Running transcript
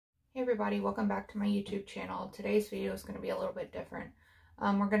Hey everybody, welcome back to my YouTube channel. Today's video is going to be a little bit different.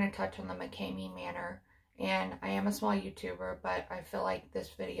 We're going to touch on the Mckamey Manor, and I am a small YouTuber, but I feel like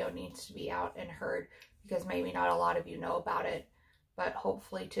this video needs to be out and heard because maybe not a lot of you know about it, but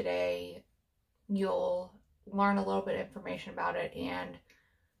hopefully today you'll learn a little bit of information about it. And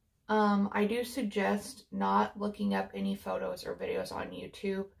I do suggest not looking up any photos or videos on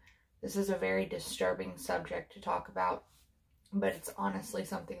YouTube. This is a very disturbing subject to talk about, but it's honestly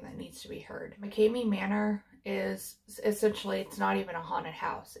something that needs to be heard. Mckamey Manor is essentially, it's not even a haunted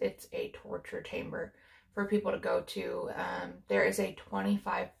house. It's a torture chamber for people to go to. There is a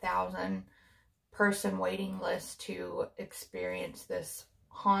 25,000 person waiting list to experience this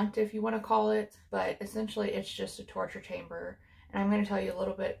haunt, if you want to call it. But essentially, it's just a torture chamber. And I'm going to tell you a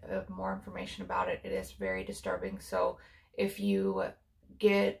little bit of more information about it. It is very disturbing. So if you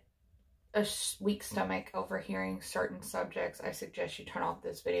get a weak stomach over hearing certain subjects, I suggest you turn off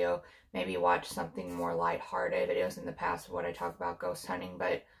this video. Maybe watch something more lighthearted. Videos in the past of what I talk about ghost hunting,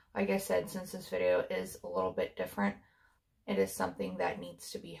 but like I said, since this video is a little bit different, it is something that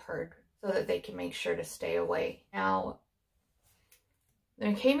needs to be heard so that they can make sure to stay away. Now, the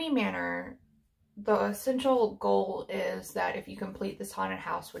Mckamey Manor, the essential goal is that if you complete this haunted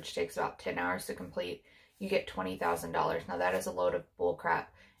house, which takes about 10 hours to complete, you get $20,000. Now that is a load of bullcrap.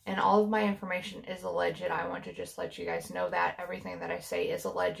 And all of my information is alleged. I want to just let you guys know that everything that I say is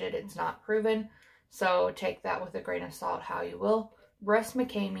alleged. It's not proven. So take that with a grain of salt how you will. Russ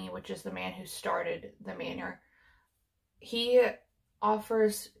Mckamey, which is the man who started the manor, he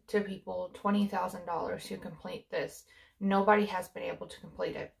offers to people $20,000 to complete this. Nobody has been able to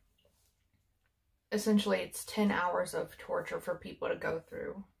complete it. Essentially, it's 10 hours of torture for people to go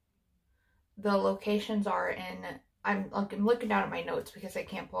through. The locations are in, I'm looking down at my notes because I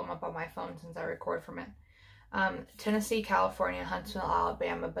can't pull them up on my phone since I record from it. Tennessee, California, Huntsville,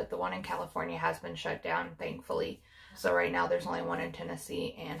 Alabama, but the one in California has been shut down, thankfully. So right now there's only one in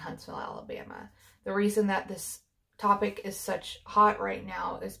Tennessee and Huntsville, Alabama. The reason that this topic is such hot right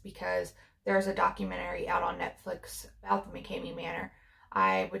now is because there's a documentary out on Netflix about the Mckamey Manor.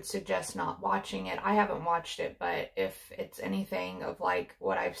 I would suggest not watching it. I haven't watched it, but if it's anything of like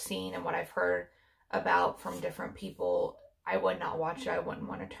what I've seen and what I've heard about from different people, I would not watch it. I wouldn't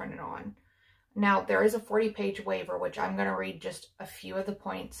want to turn it on. Now, there is a 40-page waiver, which I'm going to read just a few of the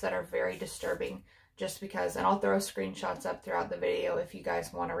points that are very disturbing, just because, and I'll throw screenshots up throughout the video if you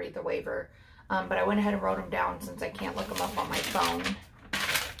guys want to read the waiver. But I went ahead and wrote them down since I can't look them up on my phone.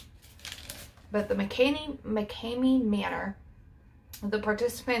 But the Mckamey Manor, the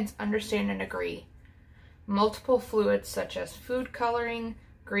participants understand and agree. Multiple fluids such as food coloring,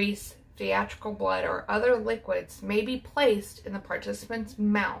 grease, theatrical blood, or other liquids may be placed in the participant's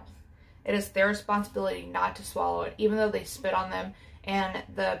mouth. It is their responsibility not to swallow it. Even though they spit on them and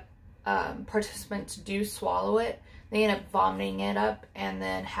the participants do swallow it, they end up vomiting it up and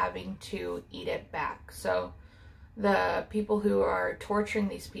then having to eat it back. So the people who are torturing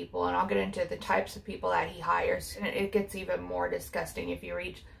these people, and I'll get into the types of people that he hires, and it gets even more disgusting if you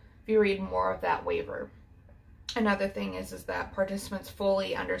read more of that waiver. Another thing is that participants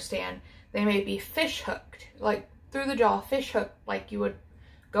fully understand they may be fish hooked, like through the jaw, fish hooked, like you would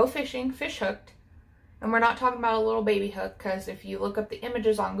go fishing, fish hooked. And we're not talking about a little baby hook, because if you look up the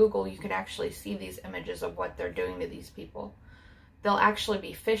images on Google, you can actually see these images of what they're doing to these people. They'll actually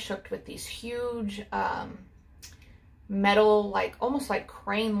be fish hooked with these huge metal, like almost like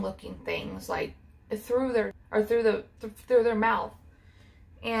crane looking things, like through their mouth,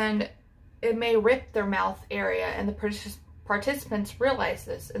 and it may rip their mouth area, and the participants realize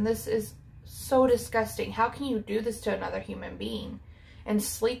this, and this is so disgusting. How can you do this to another human being and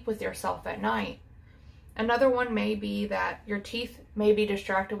sleep with yourself at night? Another one may be that your teeth may be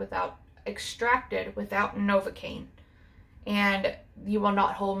extracted without Novocaine, and you will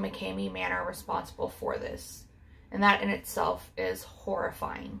not hold Mckamey Manor responsible for this. And that in itself is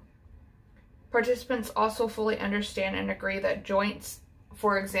horrifying. Participants also fully understand and agree that joints,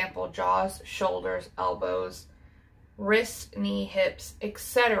 for example, jaws, shoulders, elbows, wrists, knee, hips,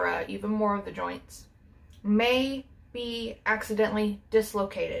 etc., even more of the joints, may be accidentally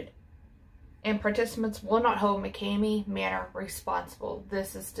dislocated. And participants will not hold Mckamey Manor responsible.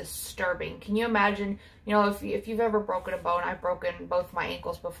 This is disturbing. Can you imagine, you know, if you've ever broken a bone, I've broken both my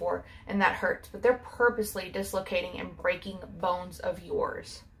ankles before, and that hurts, but they're purposely dislocating and breaking bones of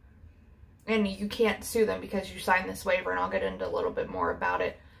yours. And you can't sue them because you signed this waiver, and I'll get into a little bit more about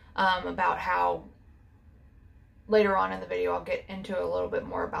it, about how later on in the video I'll get into a little bit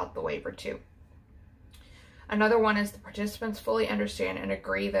more about the waiver too. Another one is the participants fully understand and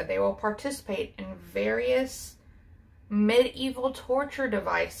agree that they will participate in various medieval torture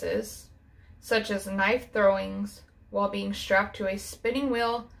devices, such as knife throwings while being strapped to a spinning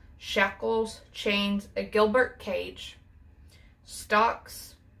wheel, shackles, chains, a Gilbert cage,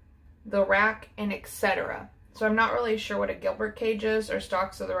 stocks, the rack, and etc. So I'm not really sure what a Gilbert cage is or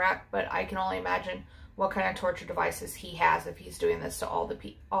stocks of the rack, but I can only imagine what kind of torture devices he has if he's doing this to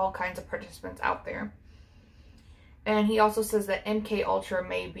all kinds of participants out there. And he also says that MK Ultra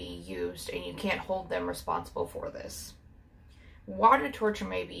may be used and you can't hold them responsible for this. Water torture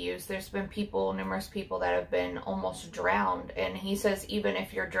may be used. There's been numerous people that have been almost drowned, and he says even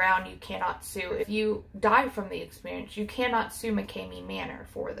if you're drowned, you cannot sue. If you die from the experience, you cannot sue Mckamey Manor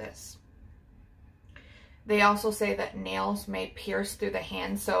for this. They also say that nails may pierce through the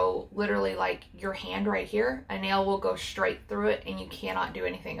hand, so literally like your hand right here, a nail will go straight through it and you cannot do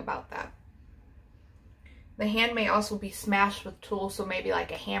anything about that. The hand may also be smashed with tools, so maybe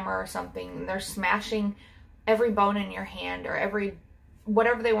like a hammer or something. They're smashing every bone in your hand, or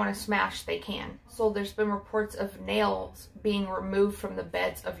whatever they want to smash, they can. So there's been reports of nails being removed from the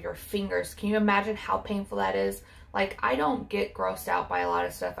beds of your fingers. Can you imagine how painful that is? Like, I don't get grossed out by a lot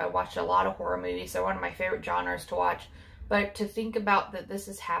of stuff. I watch a lot of horror movies. They're one of my favorite genres to watch. But to think about that this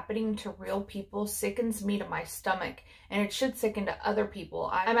is happening to real people sickens me to my stomach. And it should sicken to other people.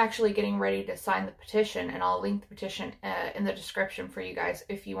 I'm actually getting ready to sign the petition, and I'll link the petition in the description for you guys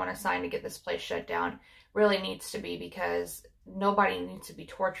if you want to sign to get this place shut down. Really needs to be, because nobody needs to be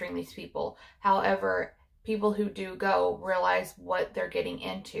torturing these people. However, people who do go realize what they're getting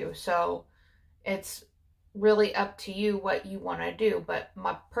into. So it's really up to you what you want to do. But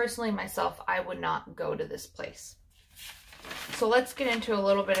personally, myself, I would not go to this place. So let's get into a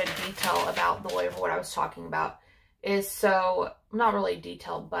little bit of detail about the waiver. What I was talking about is, so not really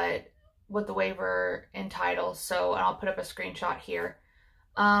detailed, but what the waiver entitles. So, and I'll put up a screenshot here.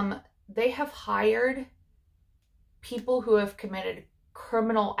 They have hired people who have committed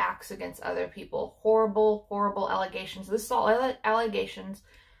criminal acts against other people. Horrible, horrible allegations. This is all allegations.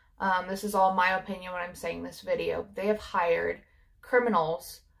 This is all my opinion when I'm saying this video. They have hired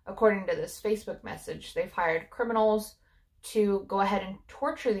criminals, according to this Facebook message. They've hired criminals to go ahead and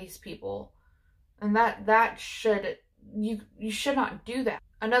torture these people. And that should, you should not do that.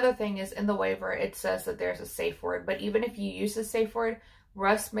 Another thing is, in the waiver, it says that there's a safe word. But even if you use the safe word,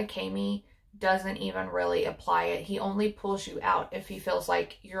 Russ Mckamey doesn't even really apply it. He only pulls you out if he feels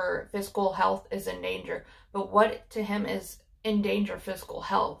like your physical health is in danger. But what to him is endanger physical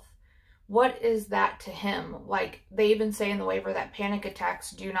health? What is that to him? Like, they even say in the waiver that panic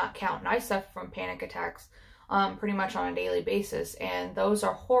attacks do not count. And I suffer from panic attacks pretty much on a daily basis, and those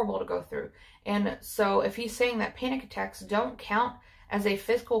are horrible to go through. And so if he's saying that panic attacks don't count as a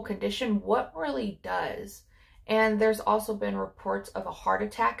physical condition, what really does? And there's also been reports of a heart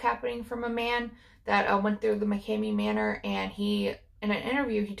attack happening from a man that went through the Mckamey Manor, and he, in an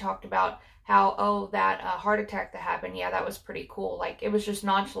interview, he talked about how, oh, that heart attack that happened, yeah, that was pretty cool. Like, it was just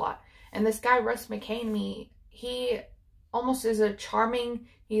nonchalant. And this guy, Russ Mckamey, he almost is a charming,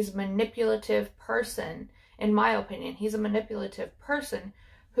 he's manipulative person. In my opinion, he's a manipulative person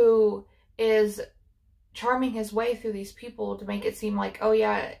who is charming his way through these people to make it seem like, oh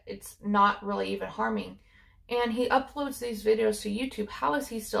yeah, it's not really even harming. And he uploads these videos to YouTube. How is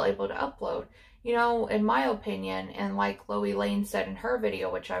he still able to upload? You know, in my opinion, and like Loey Lane said in her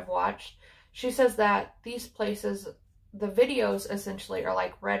video, which I've watched, she says that these places, the videos essentially are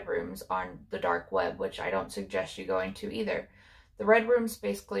like red rooms on the dark web, which I don't suggest you going to either. The red rooms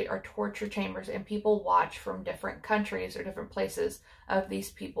basically are torture chambers, and people watch from different countries or different places of these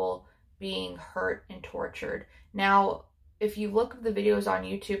people being hurt and tortured. Now, if you look at the videos on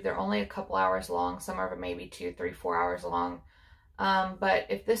YouTube, they're only a couple hours long. Some of them maybe 2, 3, 4 hours long. But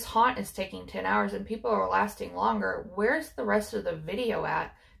if this haunt is taking 10 hours and people are lasting longer, where's the rest of the video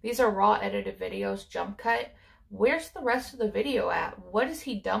at? These are raw edited videos, jump cut. Where's the rest of the video at? What has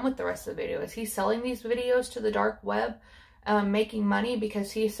he done with the rest of the video? Is he selling these videos to the dark web, making money?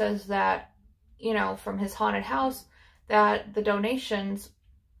 Because he says that, you know, from his haunted house, that the donations,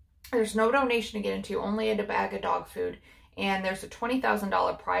 there's no donation to get into, only a bag of dog food. And there's a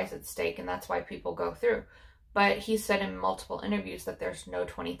 $20,000 prize at stake, and that's why people go through. But he said in multiple interviews that there's no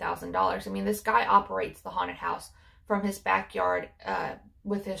 $20,000. I mean, this guy operates the haunted house from his backyard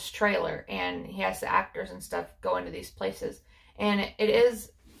with his trailer, and he has the actors and stuff go into these places. And it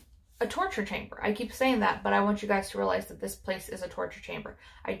is a torture chamber. I keep saying that, but I want you guys to realize that this place is a torture chamber.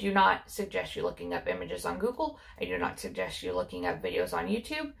 I do not suggest you looking up images on Google. I do not suggest you looking up videos on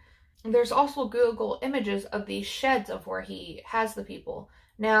YouTube. There's also Google images of these sheds of where he has the people.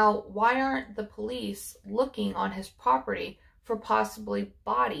 Now, why aren't the police looking on his property for possibly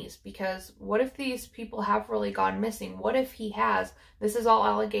bodies, because what if these people have really gone missing? What if he has, this is all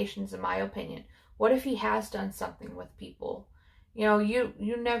allegations in my opinion, what if he has done something with people? You know,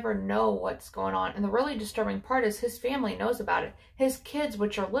 you never know what's going on. And the really disturbing part is his family knows about it. His kids,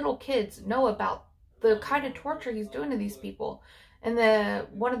 which are little kids, know about the kind of torture he's doing to these people. And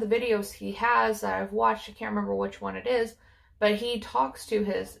one of the videos he has that I've watched, I can't remember which one it is, but he talks to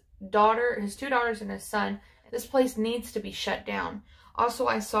his daughter, his 2 daughters and his son. This place needs to be shut down. Also,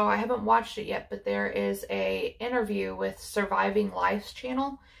 I haven't watched it yet, but there is a interview with Surviving Life's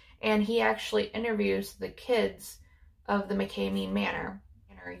channel, and he actually interviews the kids of the Mckamey Manor.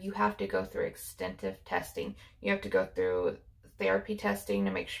 You have to go through extensive testing. You have to go through therapy testing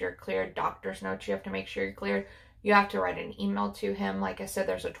to make sure you're cleared. Doctor's notes, you have to make sure you're cleared. You have to write an email to him. Like I said,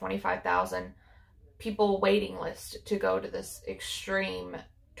 there's a 25,000 people waiting list to go to this extreme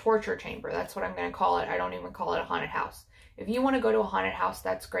torture chamber. That's what I'm going to call it. I don't even call it a haunted house. If you want to go to a haunted house,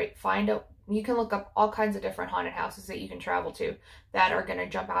 that's great. You can look up all kinds of different haunted houses that you can travel to that are going to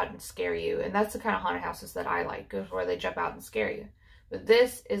jump out and scare you. And that's the kind of haunted houses that I like, is where they jump out and scare you. But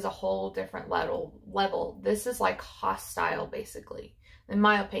this is a whole different level. This is like hostile, basically. In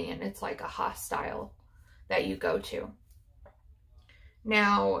my opinion, it's like a hostile that you go to.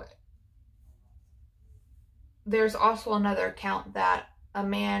 Now, there's also another account that a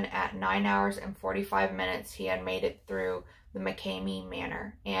man at 9 hours and 45 minutes, he had made it through the Mckamey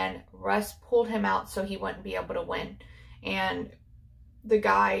Manor, and Russ pulled him out so he wouldn't be able to win. And the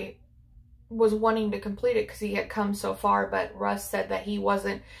guy was wanting to complete it because he had come so far, but Russ said that he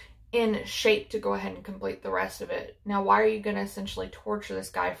wasn't in shape to go ahead and complete the rest of it. Now, why are you going to essentially torture this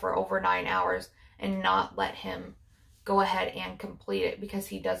guy for over 9 hours and not let him go ahead and complete it because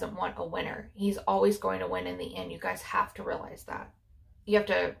he doesn't want a winner? He's always going to win in the end. You guys have to realize that. You have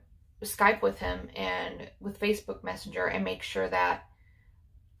to Skype with him and with Facebook Messenger and make sure that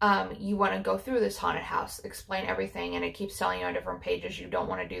you want to go through this haunted house, explain everything, and it keeps telling you on different pages, you don't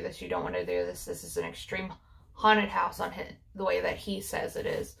want to do this, you don't want to do this, this is an extreme haunted house on the way that he says it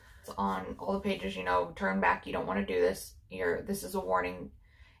is. It's on all the pages, you know, turn back, you don't want to do this, this is a warning.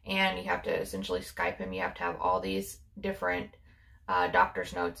 And you have to essentially Skype him. You have to have all these different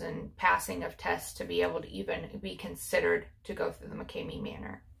doctor's notes and passing of tests to be able to even be considered to go through the Mckamey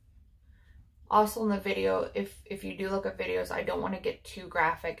Manor. Also in the video, if you do look at videos, I don't want to get too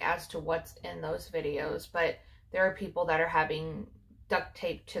graphic as to what's in those videos, but there are people that are having duct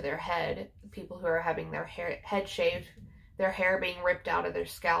tape to their head, people who are having their head shaved, their hair being ripped out of their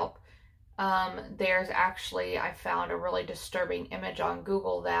scalp. There's actually, I found a really disturbing image on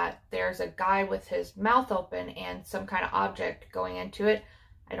Google that there's a guy with his mouth open and some kind of object going into it.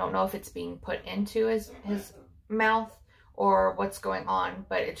 I don't know if it's being put into his mouth or what's going on,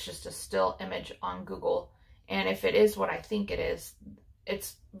 but it's just a still image on Google. And if it is what I think it is,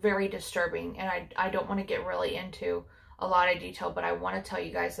 it's very disturbing. And I don't want to get really into a lot of detail, but I want to tell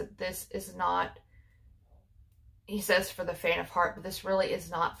you guys that this is not, he says, for the faint of heart, but this really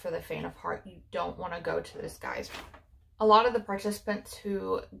is not for the faint of heart. You don't want to go to this, guys. A lot of the participants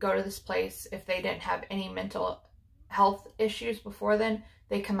who go to this place, if they didn't have any mental health issues before then,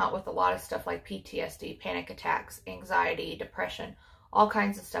 they come out with a lot of stuff like PTSD, panic attacks, anxiety, depression, all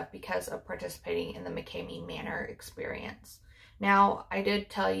kinds of stuff because of participating in the Mckamey Manor experience. Now, I did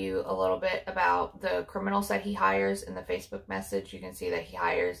tell you a little bit about the criminals that he hires in the Facebook message. You can see that he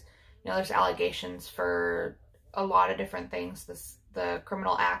hires, you know, there's allegations for a lot of different things, the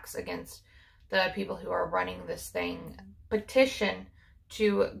criminal acts against the people who are running this thing. Petition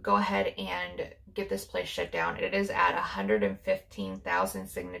to go ahead and get this place shut down. It is at 115,000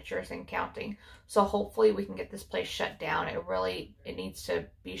 signatures and counting. So hopefully we can get this place shut down. It needs to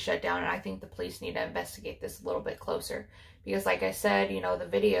be shut down, and I think the police need to investigate this a little bit closer. Because like I said, you know, the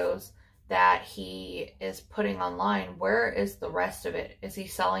videos that he is putting online, where is the rest of it? Is he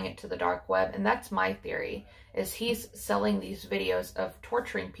selling it to the dark web? And that's my theory, is he's selling these videos of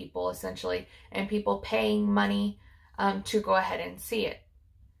torturing people essentially, and people paying money to go ahead and see it.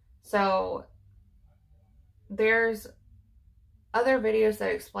 So there's other videos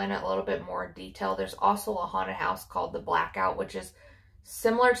that explain it a little bit more in detail. There's also a haunted house called The Blackout, which is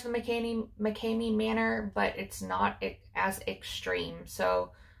similar to the Mckamey Manor, but it's not as extreme.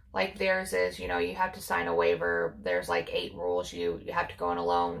 So like theirs is, you know, you have to sign a waiver. There's like 8 rules. You have to go in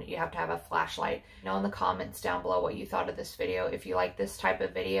alone. You have to have a flashlight. Know in the comments down below what you thought of this video. If you like this type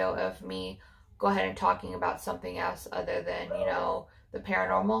of video of me go ahead and talking about something else other than, you know, the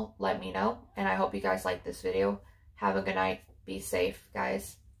paranormal, let me know. And I hope you guys like this video. Have a good night. Be safe,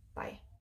 guys. Bye.